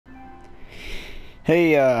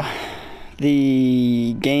Hey,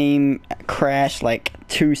 the game crashed like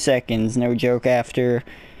 2 seconds, no joke, after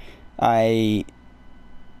the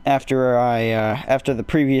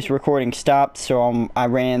previous recording stopped, so I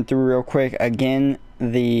ran through real quick again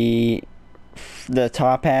the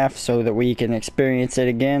top half so that we can experience it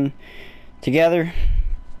again together.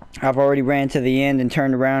 I've already ran to the end and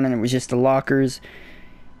turned around and it was just the lockers.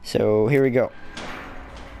 So here we go.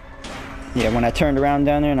 Yeah, when I turned around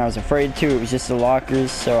down there and I was afraid to, it was just the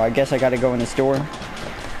lockers, so I guess I gotta go in this door.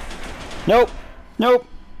 Nope! Nope!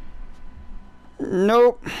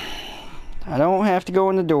 Nope! I don't have to go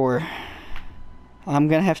in the door. I'm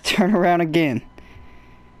gonna have to turn around again.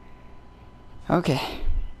 Okay.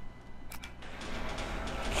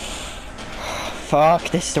 Fuck,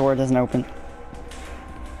 this door doesn't open.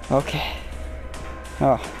 Okay.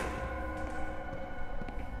 Oh.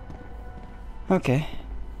 Okay.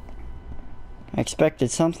 I expected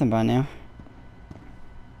something by now.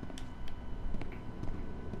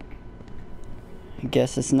 I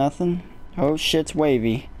guess it's nothing. Oh, shit's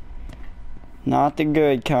wavy. Not the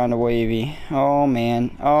good kind of wavy. Oh,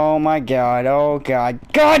 man. Oh, my God. Oh, God.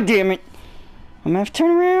 God damn it! I'm gonna have to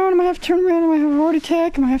turn around. I'm gonna have to turn around. I'm gonna have a heart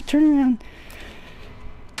attack. I'm gonna have to turn around.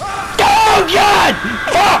 Oh, God!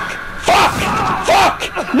 Fuck! Fuck! Fuck!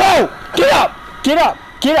 No! Get up! Get up!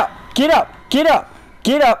 Get up! Get up! Get up!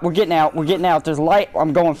 Get up! We're getting out. We're getting out. There's light.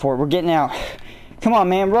 I'm going for it. We're getting out. Come on,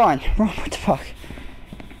 man. Run. Run. What the fuck?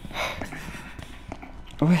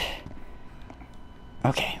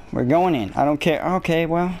 Okay. We're going in. I don't care. Okay,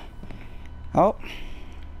 well. Oh.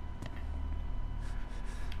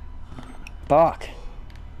 Fuck.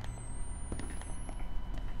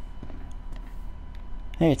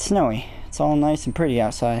 Hey, it's snowy. It's all nice and pretty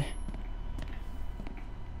outside.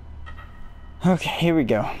 Okay, here we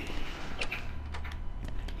go.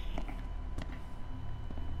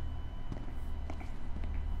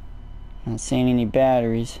 Not seeing any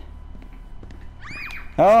batteries.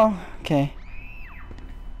 Oh, okay.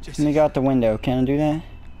 Let me go out the window. Can I do that?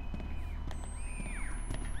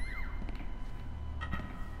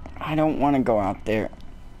 I don't want to go out there.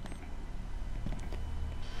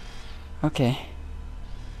 Okay.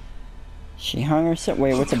 She hung herself.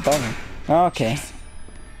 Wait, what's above her? Oh, okay.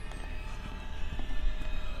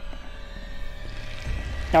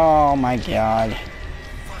 Oh my God.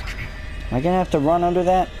 Am I gonna have to run under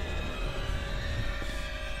that?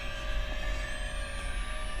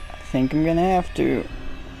 I think I'm gonna have to.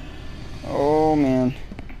 Oh man.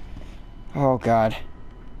 Oh God.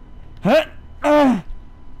 Huh?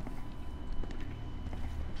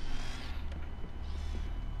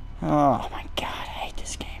 Oh my God, I hate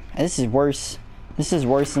this game. This is worse. This is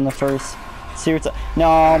worse than the first. See what's up? No,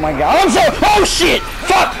 oh my God. I'm so. Oh shit!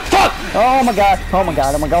 Fuck! Fuck! Oh my God! Oh my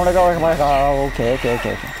God! Oh my God! Oh my God! Oh, okay.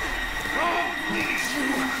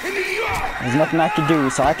 There's nothing I can do,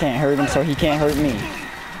 so I can't hurt him, so he can't hurt me.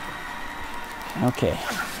 Okay.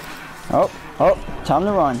 Oh, time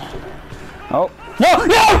to run. Oh,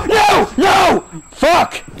 no!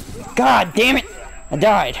 Fuck! God damn it! I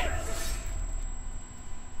died.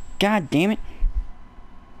 God damn it.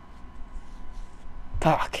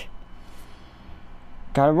 Fuck.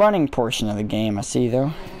 Got a running portion of the game, I see,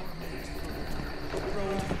 though.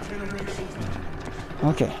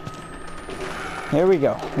 Okay. Here we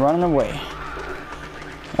go. Running away.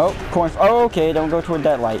 Oh, coin. Oh, okay. Don't go toward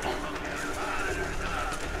that light.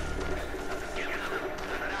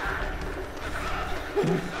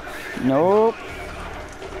 Nope.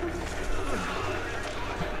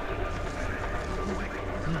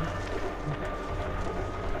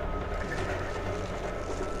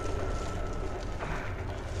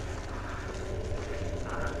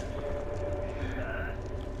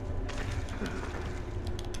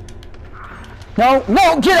 No,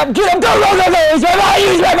 get up, go, he's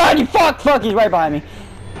right behind you, fuck, he's right behind me.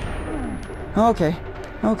 Okay,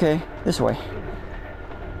 this way.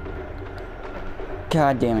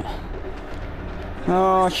 God damn it.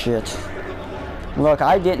 Oh, shit. Look,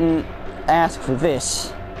 I didn't ask for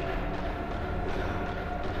this.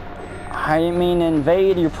 I didn't mean to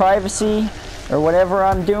invade your privacy, or whatever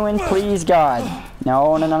I'm doing, please, God.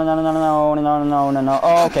 No. Oh,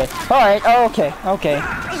 okay, alright, okay.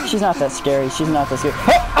 She's not that scary.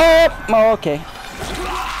 Oh, okay.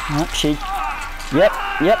 Oh, Yep.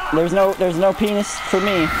 There's no penis for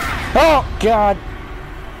me. Oh God.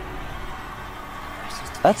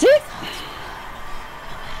 That's it?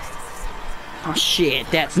 Oh shit,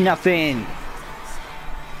 that's nothing.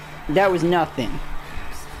 That was nothing.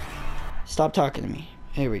 Stop talking to me.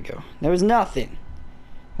 Here we go. There was nothing.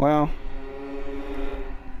 Well,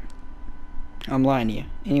 I'm lying to you.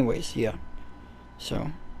 Anyways, yeah.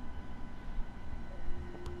 So,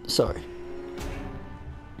 Sorry.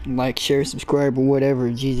 Like, share, subscribe, or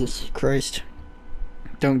whatever. Jesus Christ.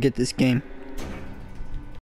 Don't get this game.